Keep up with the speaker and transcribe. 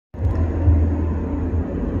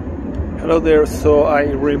Hello there. So I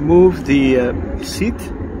removed the seat.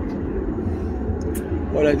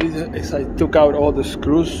 What I did is I took out all the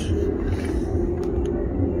screws,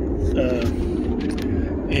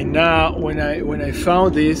 and now when I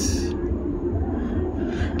found this,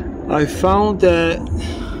 I found that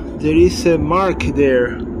there is a mark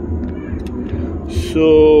there.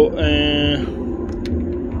 So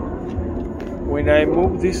when I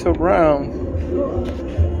move this around,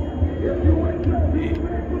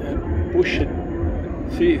 push it.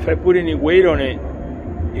 See, if I put any weight on it,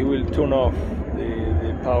 it will turn off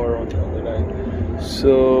the power on the light.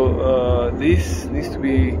 So this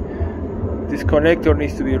connector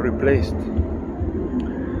needs to be replaced. I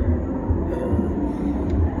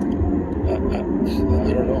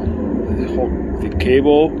don't know. The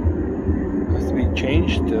cable has to be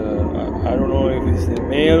changed. I don't know if it's the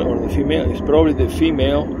male or the female. It's probably the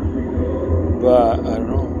female, but I don't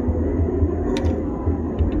know.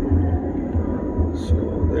 So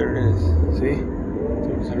there it is. See,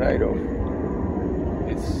 turns the light off.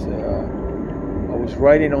 It's I was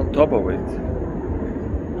riding on top of it.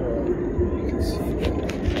 You can see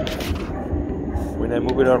that when I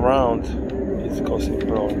move it around, it's causing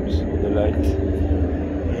problems with the light.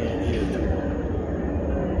 And here too.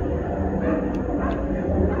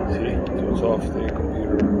 See, it turns off the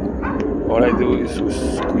computer. All I do is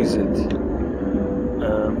squeeze it.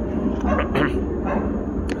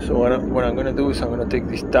 So what I'm going to do is I'm going to take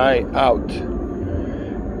this tie out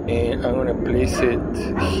and I'm going to place it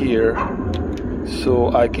here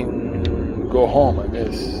so I can go home, I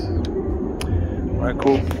guess. Alright,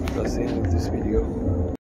 cool. That's the end of this video.